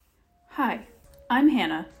Hi, I'm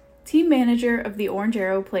Hannah, Team Manager of the Orange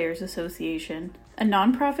Arrow Players Association, a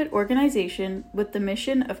nonprofit organization with the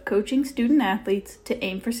mission of coaching student athletes to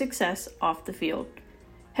aim for success off the field.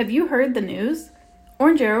 Have you heard the news?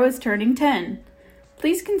 Orange Arrow is turning 10.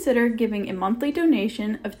 Please consider giving a monthly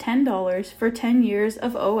donation of $10 for 10 years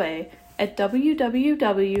of OA at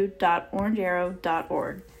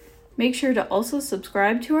www.orangearrow.org. Make sure to also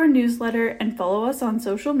subscribe to our newsletter and follow us on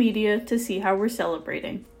social media to see how we're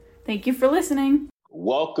celebrating. Thank you for listening.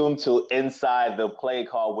 Welcome to Inside the Play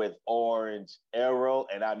Call with Orange Arrow,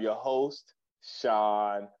 and I'm your host,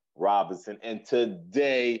 Sean Robinson. And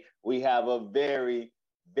today we have a very,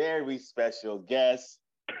 very special guest,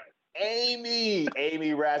 Amy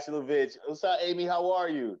Rashlovich. What's up, Amy? How are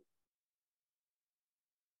you?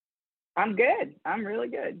 I'm good. I'm really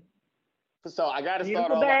good. So I got to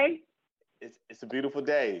start off. Beautiful day. It's a beautiful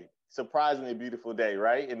day. Surprisingly beautiful day,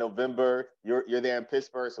 right? In November, you're there in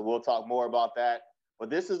Pittsburgh, so we'll talk more about that. But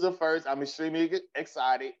this is the first. I'm extremely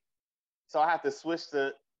excited. So I have to switch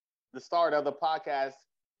the start of the podcast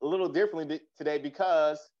a little differently today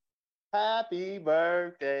because happy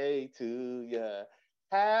birthday to ya.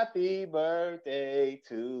 Happy birthday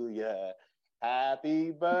to ya.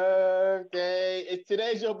 Happy birthday.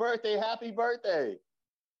 Today's your birthday. Happy birthday.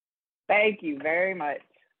 Thank you very much.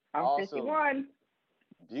 I'm awesome. 51.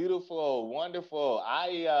 Beautiful, wonderful.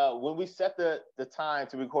 When we set the time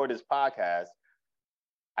to record this podcast,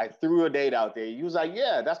 I threw a date out there. You was like,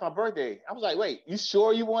 yeah, that's my birthday. I was like, wait, you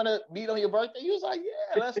sure you want to meet on your birthday? You was like,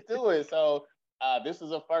 yeah, let's do it. So this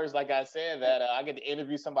is a first, like I said, that I get to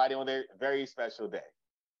interview somebody on their very special day.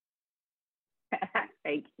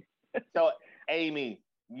 Thank you. So, Amy,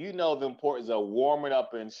 you know the importance of warming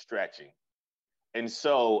up and stretching. And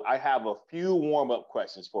so I have a few warm-up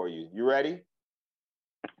questions for you. You ready?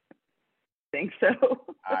 Think so. All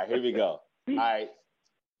right, here we go. All right.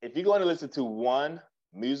 If you're going to listen to one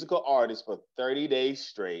musical artist for 30 days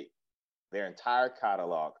straight, their entire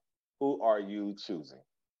catalog, who are you choosing?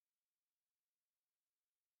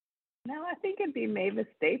 No, I think it'd be Mavis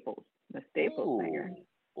Staples, the Staples singer.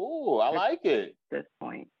 Ooh, I like it. At this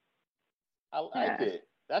point. I like it.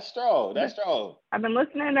 That's strong. That's strong. I've been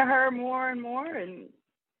listening to her more and more and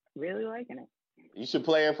really liking it. You should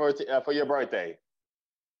play her for your birthday.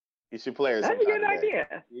 You should play her. That's a good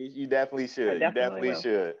idea. You definitely should. You definitely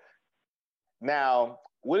should. Now,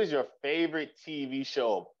 what is your favorite TV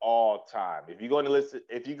show of all time? If you're going to listen,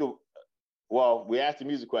 we asked the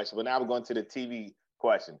music question, but now we're going to the TV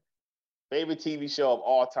question. Favorite TV show of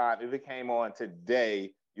all time, if it came on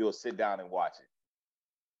today, you'll sit down and watch it.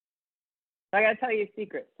 I got to tell you a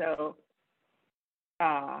secret. So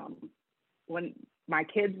when my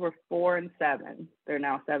kids were 4 and 7, they're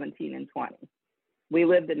now 17 and 20. We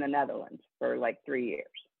lived in the Netherlands for like 3 years.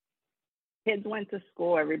 Kids went to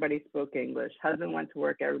school, everybody spoke English. Husband went to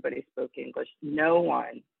work, everybody spoke English. No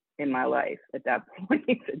one in my life at that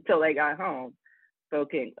point until I got home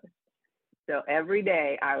spoke English. So every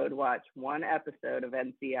day I would watch one episode of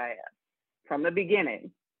NCIS from the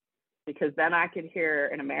beginning because then I could hear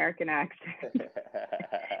an American accent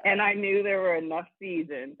and I knew there were enough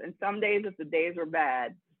seasons. And some days, if the days were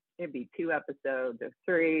bad, it'd be 2 episodes or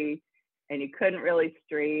 3. And you couldn't really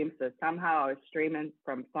stream. So somehow I was streaming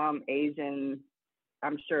from some Asian,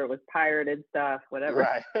 I'm sure it was pirated stuff, whatever.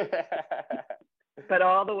 Right. But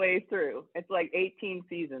all the way through. It's like 18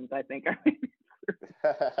 seasons, I think.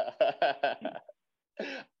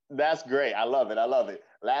 That's great. I love it.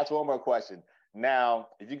 Last one more question. Now,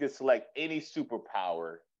 if you could select any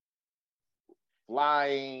superpower,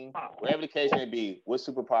 flying, whatever the case may be, what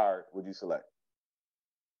superpower would you select?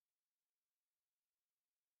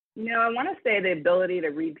 I want to say the ability to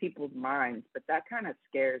read people's minds, but that kind of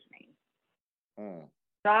scares me.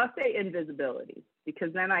 So I'll say invisibility,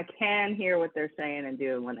 because then I can hear what they're saying and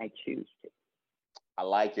doing when I choose to. I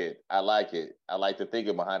like it. I like the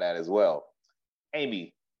thinking behind that as well.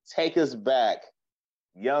 Amy, take us back.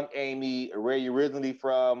 Young Amy, where you originally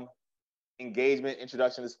from, engagement,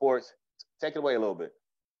 introduction to sports. Take it away a little bit.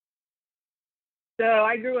 So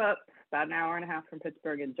I grew up about an hour and a half from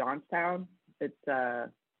Pittsburgh in Johnstown.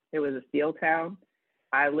 It was a steel town.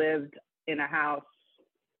 I lived in a house.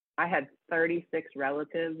 I had 36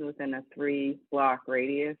 relatives within a 3-block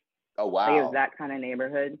radius. Oh, wow. It was that kind of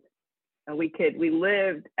neighborhood. And we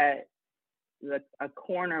lived at a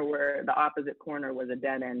corner where the opposite corner was a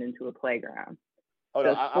dead end into a playground.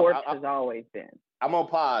 So sports has always been. I'm on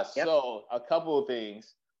pause. Yep. So a couple of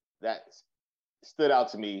things that stood out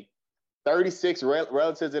to me. 36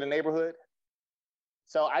 relatives in the neighborhood?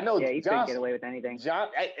 So I know Yeah, you couldn't get away with anything.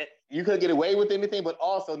 You could get away with anything, but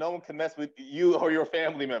also no one can mess with you or your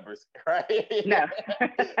family members, right? No.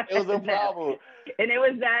 It was a problem. And it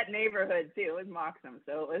was that neighborhood too. It was Moxham,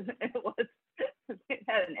 so it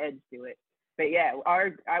had an edge to it. But yeah,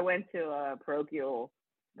 I went to a parochial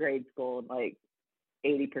grade school, and like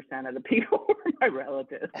 80% of the people were my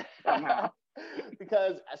relatives somehow.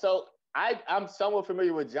 Because I'm somewhat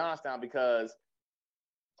familiar with Johnstown because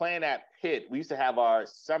playing at Pitt, we used to have our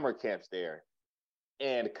summer camps there.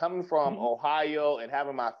 And coming from Ohio and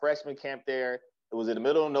having my freshman camp there, it was in the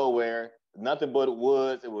middle of nowhere, nothing but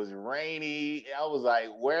woods. It was rainy. I was like,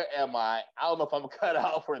 where am I? I don't know if I'm cut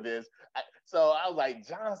out for this. So I was like,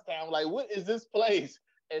 Johnstown, like, what is this place?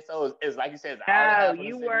 And so it's like you said, it's hour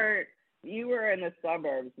you were in the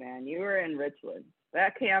suburbs, man. You were in Richland.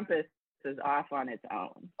 That campus is off on its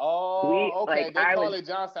own. Oh, okay. They call it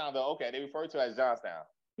Johnstown, though. Okay, they refer to it as Johnstown.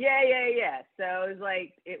 Yeah. So it was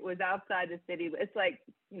like, it was outside the city. It's like,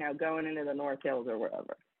 going into the North Hills or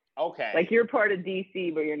wherever. Okay. Like you're part of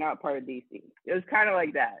DC, but you're not part of DC. It was kind of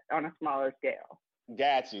like that on a smaller scale.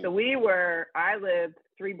 Got you. So I lived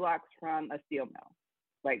 3 blocks from a steel mill,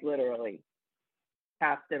 like literally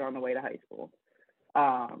passed it on the way to high school.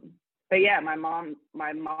 But yeah, my mom,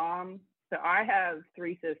 so I have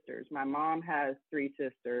 3 sisters. My mom has 3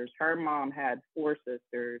 sisters. Her mom had 4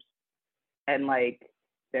 sisters. And like,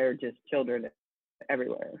 they're just children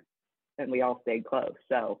everywhere. And we all stayed close.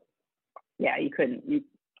 So yeah, you couldn't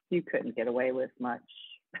get away with much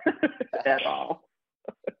at all.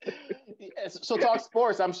 Yes. So talk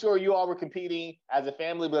sports. I'm sure you all were competing as a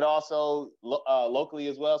family, but also locally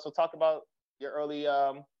as well. So talk about your early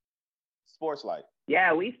sports life.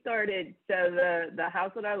 Yeah, we started. So the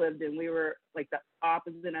house that I lived in, we were like the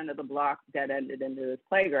opposite end of the block, dead ended into this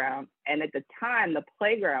playground. And at the time, the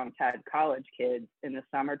playgrounds had college kids in the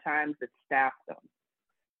summer times that staffed them.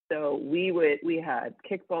 So we had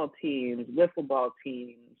kickball teams, wiffle ball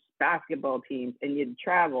teams, basketball teams, and you'd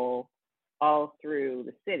travel all through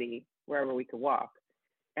the city wherever we could walk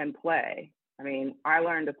and play. I mean, I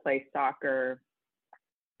learned to play soccer.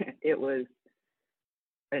 It was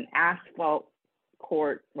an asphalt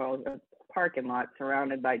court, a parking lot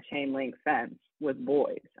surrounded by chain link fence with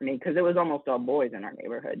boys. I mean, because it was almost all boys in our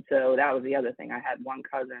neighborhood. So that was the other thing. I had one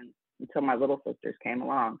cousin until my little sisters came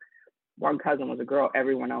along. One cousin was a girl,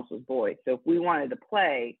 everyone else was boys. So if we wanted to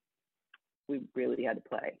play, we really had to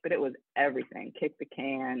play. But it was everything. Kick the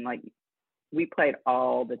can, like we played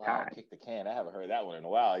all the time. Kick the can. I haven't heard that one in a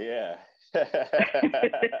while. Yeah.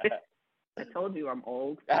 I told you I'm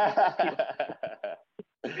old.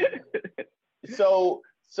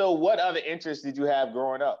 So what other interests did you have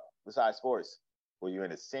growing up besides sports? Were you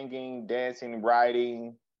into singing, dancing,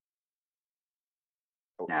 writing?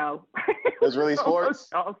 No. It was really sports?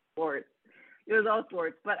 All sports. It was all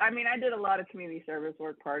sports. But I mean, I did a lot of community service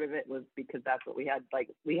work. Part of it was because that's what we had. Like,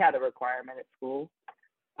 we had a requirement at school.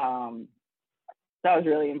 So I was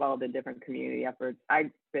really involved in different community efforts.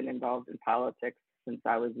 I've been involved in politics since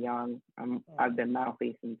I was young. I've been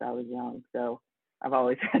mouthy since I was young. So I've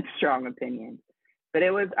always had strong opinions. But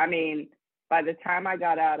it was, I mean, by the time I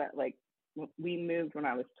got out at we moved when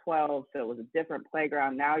I was 12, so it was a different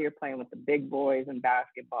playground. Now you're playing with the big boys in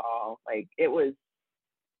basketball. Like it was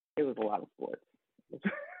a lot of sports.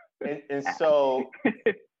 And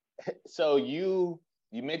so you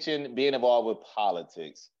mentioned being involved with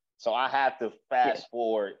politics. So I have to fast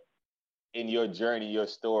forward in your journey, your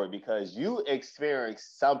story, because you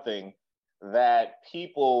experienced something that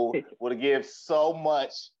people would give so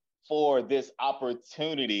much for this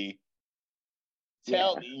opportunity.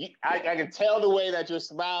 I can tell the way that you're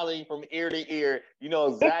smiling from ear to ear. You know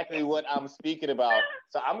exactly what I'm speaking about.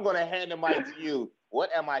 So I'm going to hand the mic to you.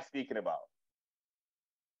 What am I speaking about?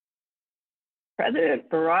 President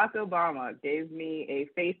Barack Obama gave me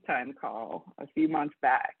a FaceTime call a few months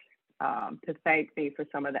back to thank me for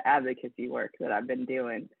some of the advocacy work that I've been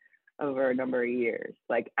doing over a number of years.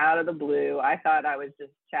 Like out of the blue, I thought I was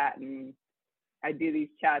just chatting. I do these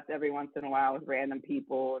chats every once in a while with random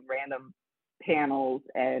people and random panels,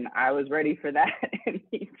 and I was ready for that. And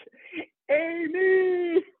he's,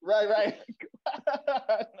 Amy! Right.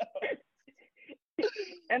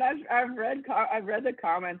 And I've read the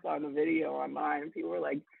comments on the video online. People were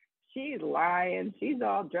like, she's lying. She's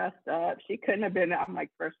all dressed up. She couldn't have been. I'm like,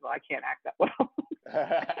 first of all, I can't act that well.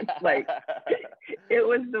 Like, it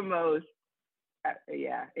was the most.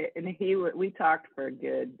 We talked for a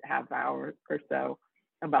good half hour or so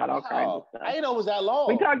about all kinds of stuff. I didn't know it was that long.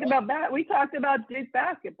 We talked about that. We talked about Duke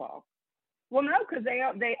basketball. Well, no, because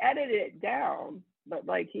they edited it down. But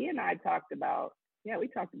like he and I talked about, we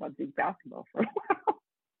talked about Duke basketball for a while.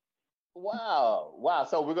 Wow. Wow.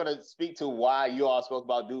 So we're going to speak to why you all spoke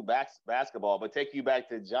about Duke basketball, but take you back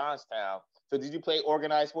to Johnstown. So did you play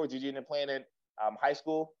organized sports? Did you end up playing in high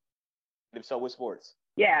school? If so, what sports?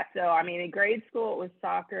 Yeah, so I mean, in grade school it was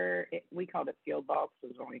soccer. We called it field ball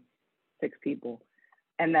because there was only 6 people,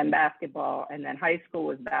 and then basketball, and then high school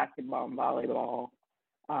was basketball and volleyball.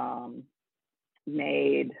 Um,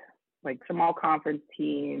 Made like some all conference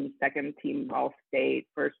teams, second team all state,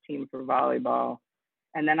 first team for volleyball,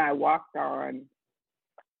 and then I walked on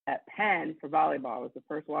at Penn for volleyball. It was the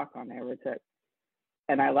first walk on I ever took,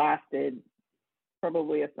 and I lasted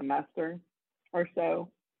probably a semester or so,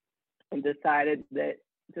 and decided that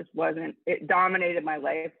just wasn't, it dominated my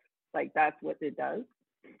life. Like that's what it does.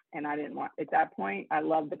 And I didn't want, at that point, I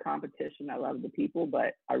loved the competition. I loved the people,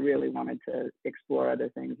 but I really wanted to explore other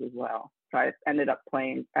things as well. So I've ended up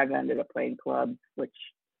playing clubs, which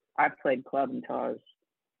I played club until I was,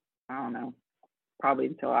 I don't know, probably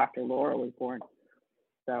until after Laura was born.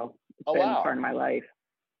 So it's been wow. part of my life.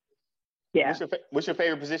 Yeah. What's your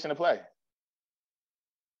favorite position to play?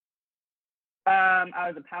 I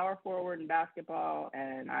was a power forward in basketball,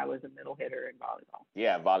 and I was a middle hitter in volleyball.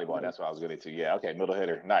 Yeah, volleyball. That's what I was getting to. Yeah, okay, middle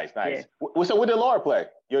hitter. Nice. Yeah. So what did Laura play?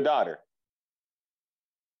 Your daughter?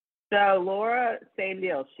 So Laura, same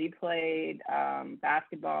deal. She played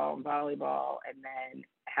basketball and volleyball, and then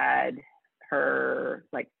had her,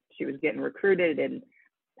 like, she was getting recruited and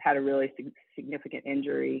had a really significant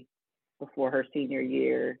injury before her senior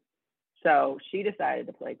year. So she decided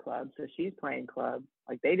to play club. So she's playing club.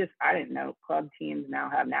 Like I didn't know club teams now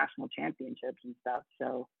have national championships and stuff.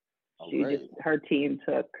 So her team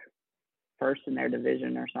took first in their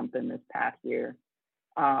division or something this past year.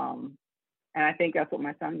 And I think that's what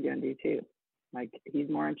my son's going to do too. Like he's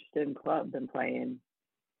more interested in club than playing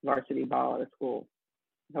varsity ball at a school.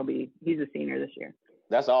 He's a senior this year.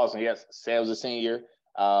 That's awesome. Yes, Sam's a senior.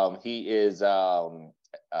 He is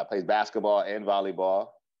plays basketball and volleyball.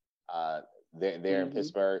 There in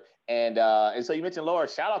Pittsburgh. And so you mentioned Laura.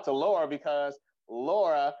 Shout out to Laura, because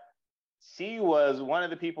Laura, she was one of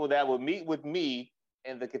the people that would meet with me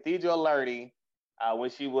in the Cathedral of Learning when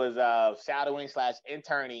she was shadowing /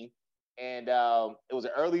 interning. And it was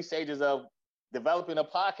the early stages of developing a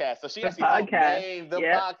podcast. So she actually helped name the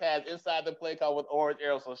podcast Inside the Play Call with Orange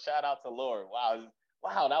Arrow. So shout out to Laura.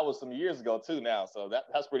 Wow, that was some years ago too now. So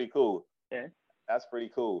that's pretty cool. Yeah. That's pretty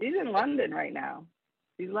cool. She's in London right now.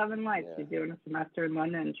 She's loving life. Yeah. She's doing a semester in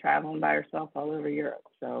London and traveling by herself all over Europe.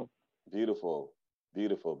 So beautiful,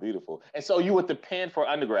 beautiful, beautiful. And so you went to Penn for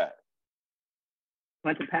undergrad?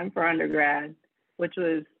 Went to Penn for undergrad, which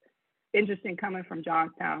was interesting coming from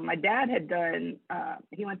Johnstown. My dad had done,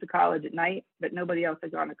 he went to college at night, but nobody else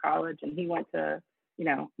had gone to college. And he went to,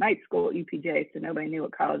 night school at UPJ, so nobody knew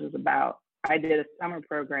what college was about. I did a summer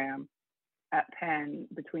program at Penn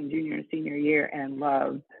between junior and senior year and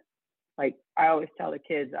loved. Like I always tell the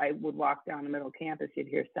kids, I would walk down the middle campus, you'd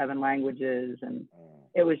hear 7 languages, and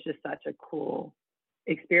it was just such a cool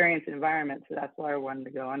experience and environment. So that's why I wanted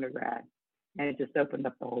to go undergrad. And it just opened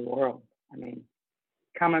up the whole world. I mean,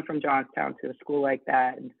 coming from Johnstown to a school like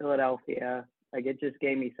that in Philadelphia, like it just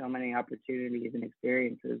gave me so many opportunities and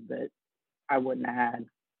experiences that I wouldn't have had.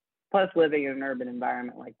 Plus living in an urban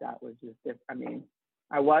environment like that was just different. I mean,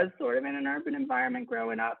 I was sort of in an urban environment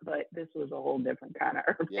growing up, but this was a whole different kind of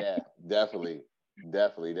urban. Yeah, definitely.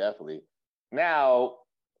 Now,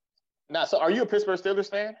 so are you a Pittsburgh Steelers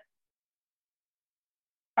fan?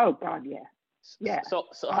 Oh God, yeah. Yeah. So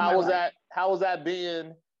how was that? How was that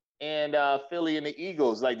being in Philly and the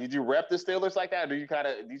Eagles? Like, did you rep the Steelers like that, or you kind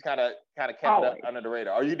of kept it up under the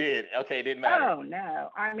radar? Oh, you did. Okay, it didn't matter. Oh no,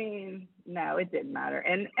 I mean, no, it didn't matter.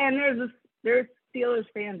 And there's Steelers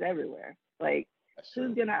fans everywhere. Like.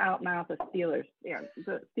 Who's gonna outmouth the Steelers?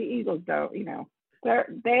 The Eagles don't.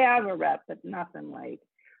 They have a rep, but nothing like.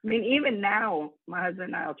 I mean, even now, my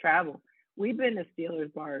husband and I will travel. We've been to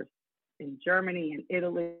Steelers bars in Germany and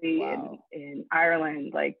Italy and in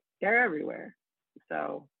Ireland. Like they're everywhere.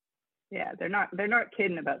 So, yeah, they're not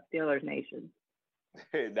kidding about Steelers Nation.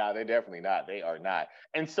 No, they're definitely not. They are not.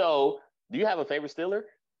 And so, do you have a favorite Steeler?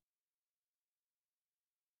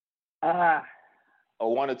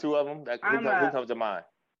 Or one or two of them? Who comes to mind?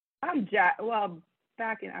 I'm Jack. Well,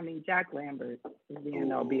 Jack Lambert is the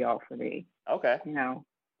end all be all for me. Okay.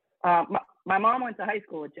 My mom went to high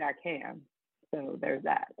school with Jack Ham, so there's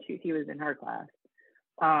that. He was in her class.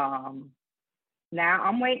 Now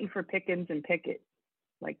I'm waiting for Pickens and Pickett.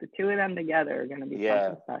 Like the two of them together are going to be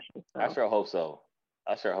something special. So. I sure hope so.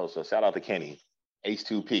 Shout out to Kenny,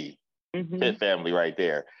 H2P, Pitt family right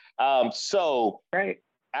there. So. Right.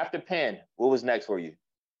 After Penn, what was next for you?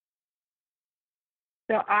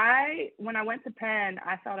 So when I went to Penn,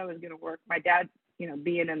 I thought I was going to work. My dad,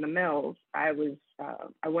 being in the mills, I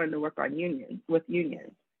wanted to work on with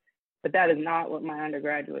unions, but that is not what my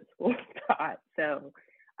undergraduate school taught. So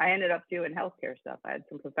I ended up doing healthcare stuff. I had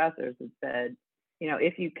some professors that said,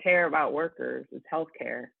 if you care about workers, it's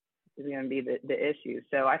healthcare is going to be the issue.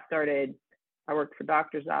 So I worked for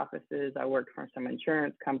doctors' offices. I worked for some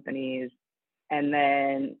insurance companies. And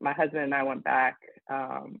then my husband and I went back.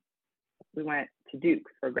 We went to Duke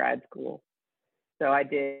for grad school. So I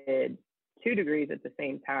did 2 degrees at the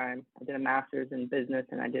same time. I did a master's in business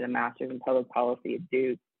and I did a master's in public policy at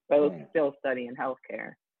Duke, both still studying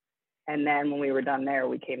healthcare. And then when we were done there,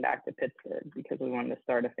 we came back to Pittsburgh because we wanted to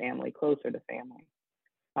start a family closer to family.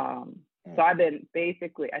 So I've been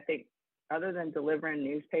basically, I think, other than delivering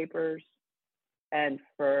newspapers, and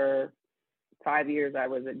for 5 years, I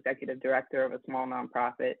was executive director of a small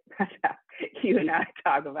nonprofit. You and I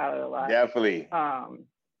talk about it a lot. Definitely.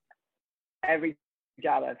 Every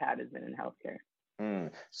job I've had has been in healthcare.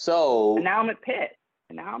 So and now I'm at Pitt.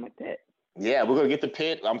 Yeah, we're gonna get to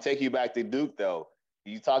Pitt. I'm taking you back to Duke, though.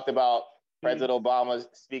 You talked about President Obama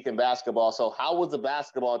speaking basketball. So how was the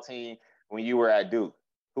basketball team when you were at Duke?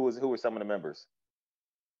 Who were some of the members?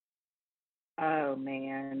 Oh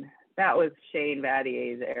man, that was Shane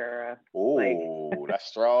Vattier's era. Oh, that's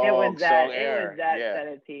strong. It was that era. Set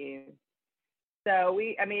of team. So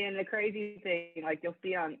and the crazy thing, like you'll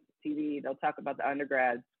see on TV, they'll talk about the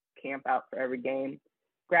undergrads camp out for every game.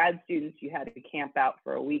 Grad students, you had to camp out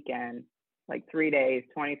for a weekend, like 3 days,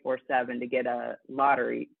 24/7, to get a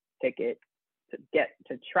lottery ticket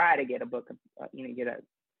to try to get a book, get a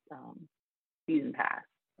season pass.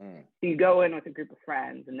 So you go in with a group of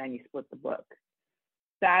friends and then you split the book.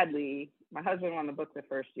 Sadly, my husband won the book the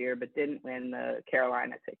first year, but didn't win the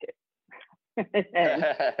Carolina ticket. And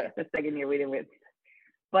the second year we didn't win.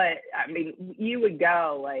 But you would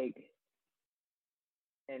go like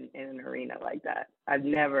in an arena like that. I've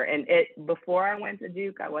never, before I went to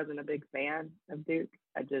Duke, I wasn't a big fan of Duke.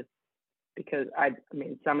 Because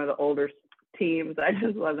some of the older teams, I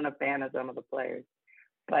just wasn't a fan of some of the players.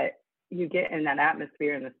 But you get in that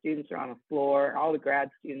atmosphere and the students are on the floor. All the grad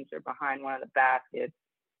students are behind one of the baskets.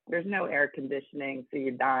 There's no air conditioning, so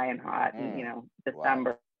you're dying hot in,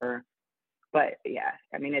 December. Wow. But yeah,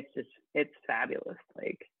 it's fabulous.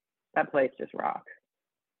 Like that place just rocks.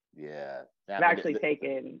 Yeah. I've actually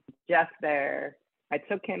taken Jeff there. I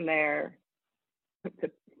took him there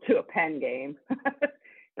to a Penn game,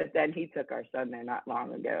 but then he took our son there not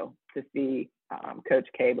long ago to see Coach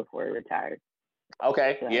K before he retired.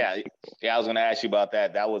 Okay. So, yeah. I was going to ask you about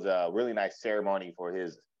that. That was a really nice ceremony for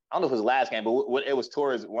his, I don't know if it was his last game, but it was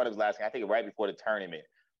towards one of his last games. I think right before the tournament.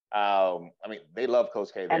 They love Coach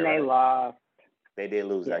K there. And they lost. They did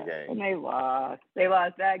lose that game. And they lost. They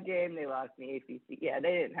lost that game. They lost the ACC. Yeah,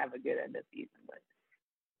 they didn't have a good end of season.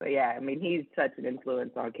 But yeah, he's such an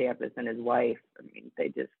influence on campus, and his wife. They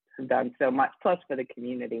just have done so much. Plus for the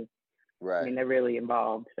community. Right. They're really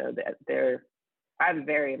involved. So I'm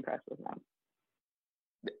very impressed with them.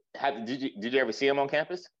 Did you ever see him on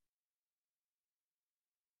campus?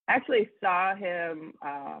 Actually saw him.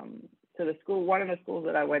 So one of the schools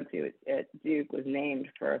that I went to at Duke was named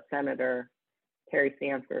for a senator, Terry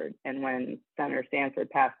Sanford. And when Senator Sanford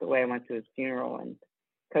passed away, I went to his funeral, and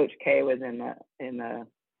Coach K was in the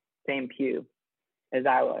same pew as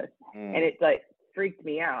I was. And it freaked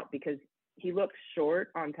me out because he looks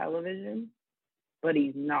short on television, but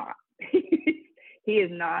he's not. He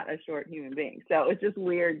is not a short human being. So it's just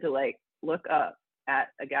weird to look up at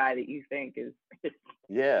a guy that you think is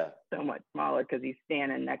so much smaller because he's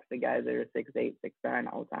standing next to guys that are 6'8",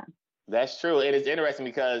 6'9" all the time. That's true. And it's interesting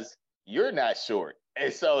because you're not short.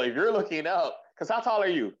 And so if you're looking up, because how tall are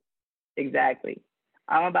you? Exactly.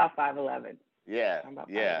 I'm about 5'11". Yeah. I'm about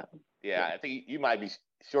 5'11". Yeah. I think you might be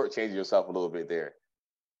shortchanging yourself a little bit there.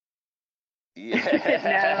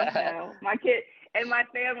 Yeah. No. My kid and my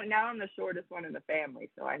family, now I'm the shortest one in the family,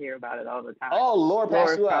 so I hear about it all the time. Oh,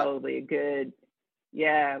 Laura's probably a good,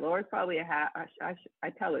 Laura's probably a half, I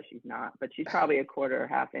tell her she's not, but she's probably a quarter or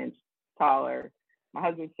half inch taller. My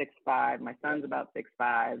husband's 6'5", my son's about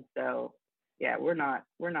 6'5", so yeah, we're not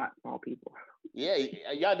small people. Yeah,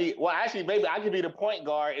 y'all need. Well, actually, maybe I could be the point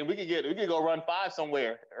guard, and we could go run 5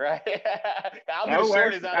 somewhere, right? I'll be the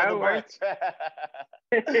shortest out of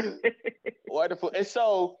the bunch. Wonderful. And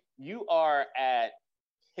so you are at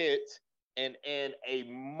Pitt, and in a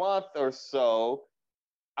month or so,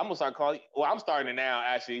 I'm gonna start calling. Well, I'm starting it now,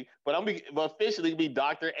 actually, but but officially be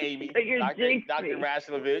Dr. Amy, Dr.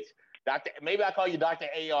 Rashlovich, Maybe I call you Dr.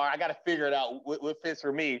 AR. I got to figure it out what fits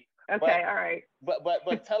for me. Okay, all right.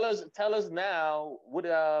 But tell us now what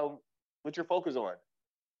you're focused on.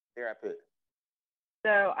 here at Pitt?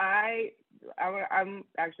 So I'm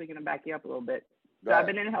actually going to back you up a little bit. Go So I've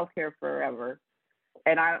ahead. been in healthcare forever,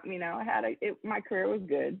 and my career was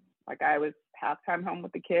good. Like I was half time home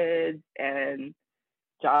with the kids and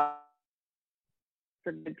jobs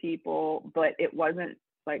for good people, but it wasn't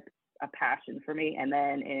like a passion for me. And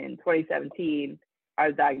then in 2017, I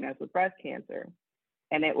was diagnosed with breast cancer,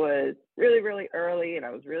 and it was really, really early, and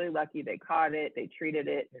I was really lucky. They caught it, they treated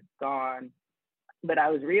it, it's gone. But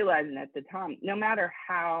I was realizing at the time, no matter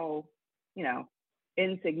how,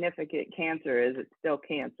 insignificant cancer is, it's still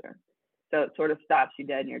cancer. So it sort of stops you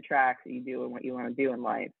dead in your tracks and you doing what you want to do in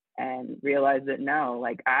life, and realize that no,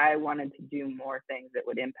 like I wanted to do more things that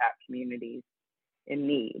would impact communities in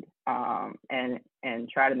need, and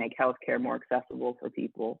try to make healthcare more accessible for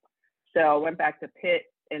people. So I went back to Pitt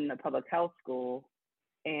in the public health school,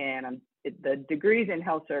 and the degrees in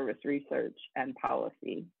health service research and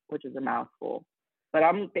policy, which is a mouthful. But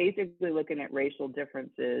I'm basically looking at racial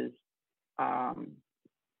differences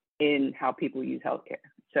in how people use healthcare.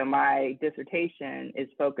 So my dissertation is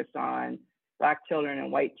focused on Black children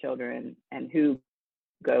and white children, and who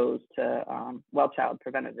goes to well-child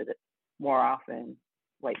preventive visits more often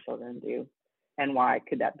white children do, and why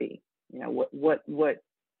could that be?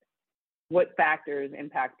 What factors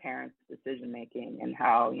impact parents' decision making, and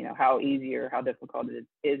how easy or how difficult is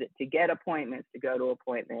it to get appointments, to go to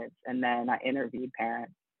appointments. And then I interviewed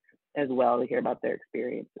parents as well to hear about their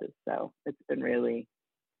experiences. So it's been really,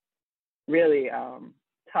 really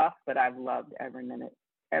tough, but I've loved every minute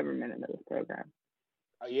of this program.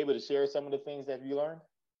 Are you able to share some of the things that you learned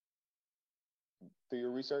through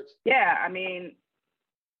your research? Yeah, I mean,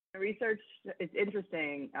 the research, it's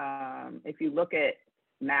interesting. If you look at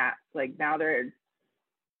maps, like now you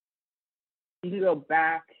can go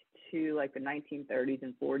back to like the 1930s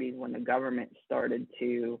and 40s when the government started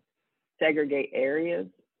to segregate areas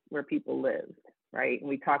where people lived, right? And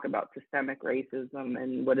we talk about systemic racism,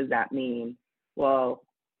 and what does that mean? Well,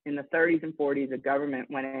 in the 30s and 40s, the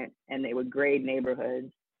government went in and they would grade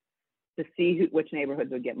neighborhoods to see which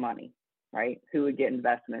neighborhoods would get money, right? Who would get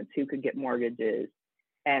investments, who could get mortgages.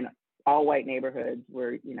 And all white neighborhoods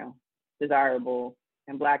were, desirable,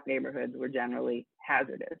 and Black neighborhoods were generally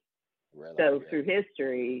hazardous. Really? So through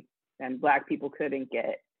history, and Black people couldn't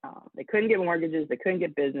get mortgages, they couldn't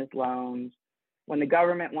get business loans. When the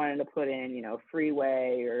government wanted to put in, a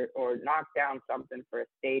freeway or knock down something for a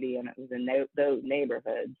stadium, it was in those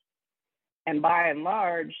neighborhoods. And by and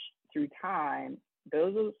large, through time,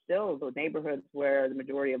 those are still the neighborhoods where the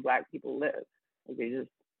majority of Black people live. They just,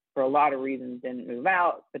 for a lot of reasons, didn't move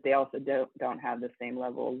out, but they also don't have the same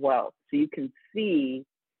level of wealth. So you can see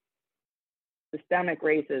systemic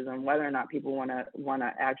racism, whether or not people want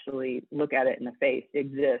to actually look at it in the face,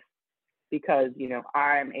 exists because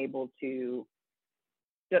I'm able to.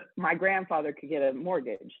 My grandfather could get a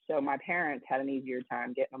mortgage, so my parents had an easier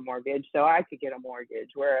time getting a mortgage, so I could get a mortgage.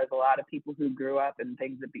 Whereas a lot of people who grew up in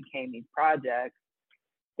things that became these projects,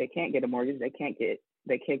 they can't get a mortgage, they can't get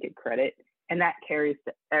credit, and that carries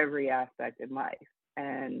to every aspect of life.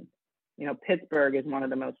 And Pittsburgh is one of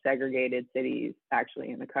the most segregated cities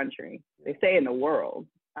actually in the country. They say in the world,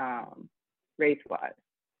 race-wise.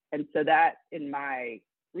 And so that in my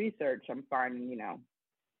research, I'm finding,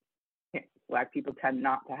 Black people tend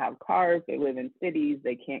not to have cars. They live in cities.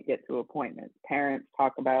 They can't get to appointments. Parents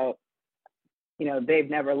talk about, they've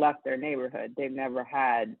never left their neighborhood. They've never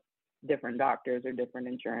had different doctors or different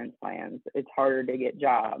insurance plans. It's harder to get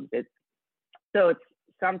jobs. It's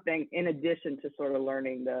something in addition to sort of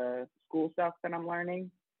learning the school stuff that I'm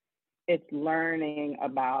learning. It's learning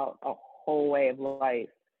about a whole way of life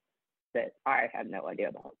that I had no idea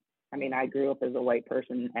about. I mean, I grew up as a white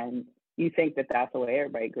person, and you think that that's the way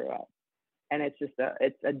everybody grew up. And it's just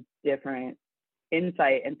it's a different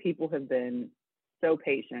insight, and people have been so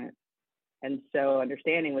patient and so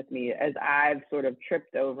understanding with me as I've sort of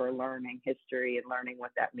tripped over learning history and learning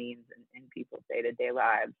what that means in people's day-to-day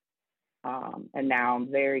lives. And now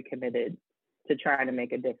I'm very committed to trying to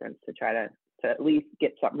make a difference, to try to at least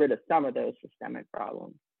get rid of some of those systemic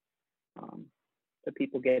problems. So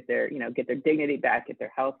people get their dignity back, get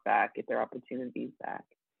their health back, get their opportunities back.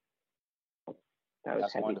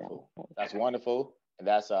 That's wonderful. That's wonderful. And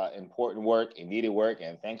that's important work and needed work.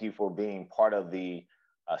 And thank you for being part of the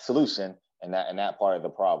solution and that part of the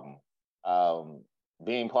problem.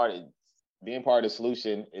 Being part of the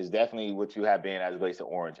solution is definitely what you have been as it relates to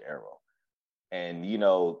Orange Arrow. And,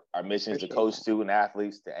 our mission is to coach student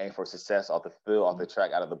athletes to aim for success off the field, off the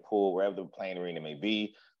track, out of the pool, wherever the playing arena may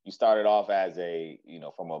be. You started off as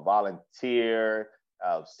from a volunteer,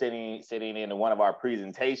 sitting in one of our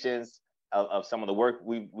presentations. of some of the work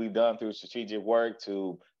we've done through strategic work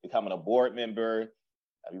to becoming a board member.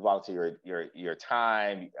 You volunteer your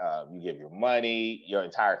time, you give your money, your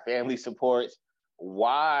entire family supports.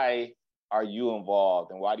 Why are you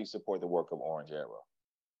involved, and why do you support the work of Orange Arrow?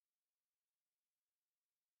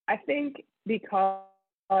 I think because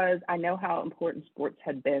I know how important sports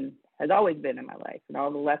has always been in my life and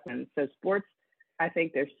all the lessons. So sports, I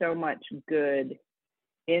think there's so much good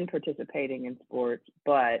in participating in sports,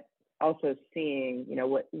 but also seeing,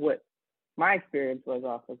 what my experience was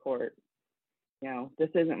off the court. This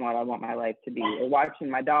isn't what I want my life to be. Or watching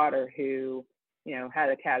my daughter who, had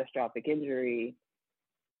a catastrophic injury,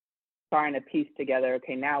 trying to piece together,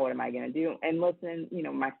 okay, now what am I going to do? And listen,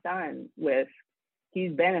 my son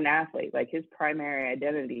he's been an athlete. Like his primary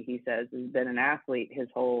identity, he says, has been an athlete his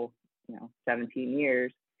whole, 17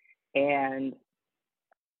 years. And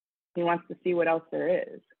he wants to see what else there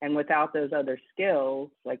is. And without those other skills,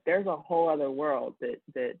 like there's a whole other world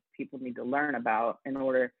that people need to learn about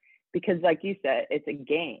because like you said, it's a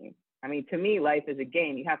game. I mean, to me, life is a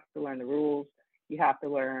game. You have to learn the rules. You have to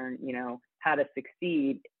learn, how to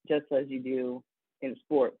succeed just as you do in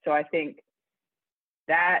sport. So I think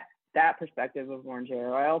that perspective of Orange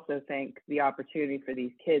Arrow, I also think the opportunity for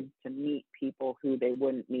these kids to meet people who they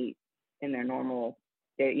wouldn't meet in their normal,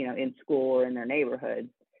 in school or in their neighborhoods,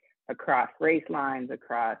 across race lines,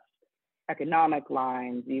 across economic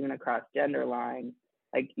lines, even across gender lines.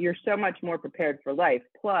 Like you're so much more prepared for life.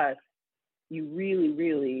 Plus, you really,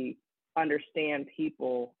 really understand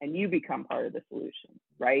people and you become part of the solution,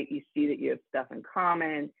 right? You see that you have stuff in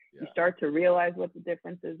common. Yeah. You start to realize what the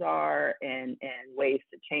differences are and ways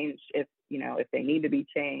to change if they need to be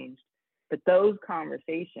changed. But those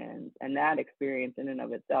conversations and that experience in and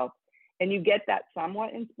of itself, and you get that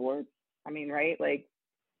somewhat in sports. I mean, right? Like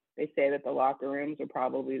they say that the locker rooms are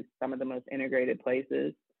probably some of the most integrated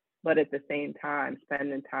places, but at the same time,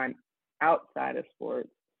 spending time outside of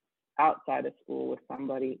sports, outside of school with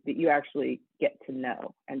somebody that you actually get to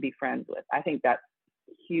know and be friends with. I think that's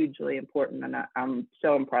hugely important. And I'm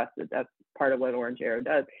so impressed that that's part of what Orange Arrow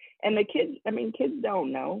does. And the kids, kids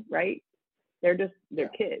don't know, right? They're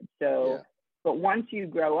kids. So, yeah. But once you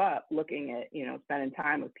grow up looking at, spending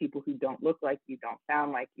time with people who don't look like you, don't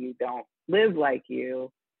sound like you, don't live like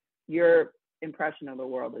you, your impression of the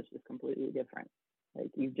world is just completely different.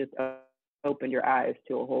 Like you've just opened your eyes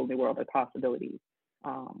to a whole new world of possibilities.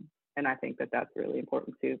 And I think that that's really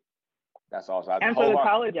important too. That's awesome. And for the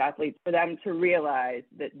college athletes, for them to realize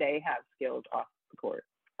that they have skills off the court.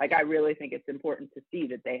 Like I really think it's important to see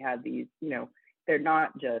that they have these, they're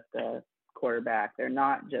not just a quarterback, they're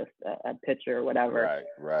not just a pitcher or whatever.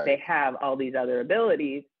 Right. They have all these other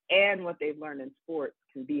abilities, and what they've learned in sports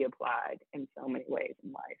can be applied in so many ways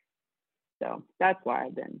in life. So that's why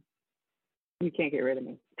you can't get rid of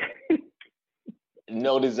me.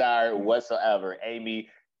 No desire whatsoever. Amy,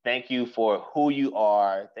 thank you for who you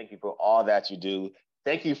are. Thank you for all that you do.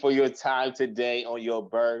 Thank you for your time today on your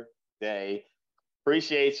birthday.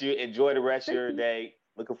 Appreciate you. Enjoy the rest of your day.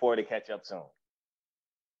 Looking forward to catch up soon.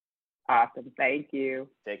 Awesome. Thank you.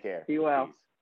 Take care. Be well. Peace.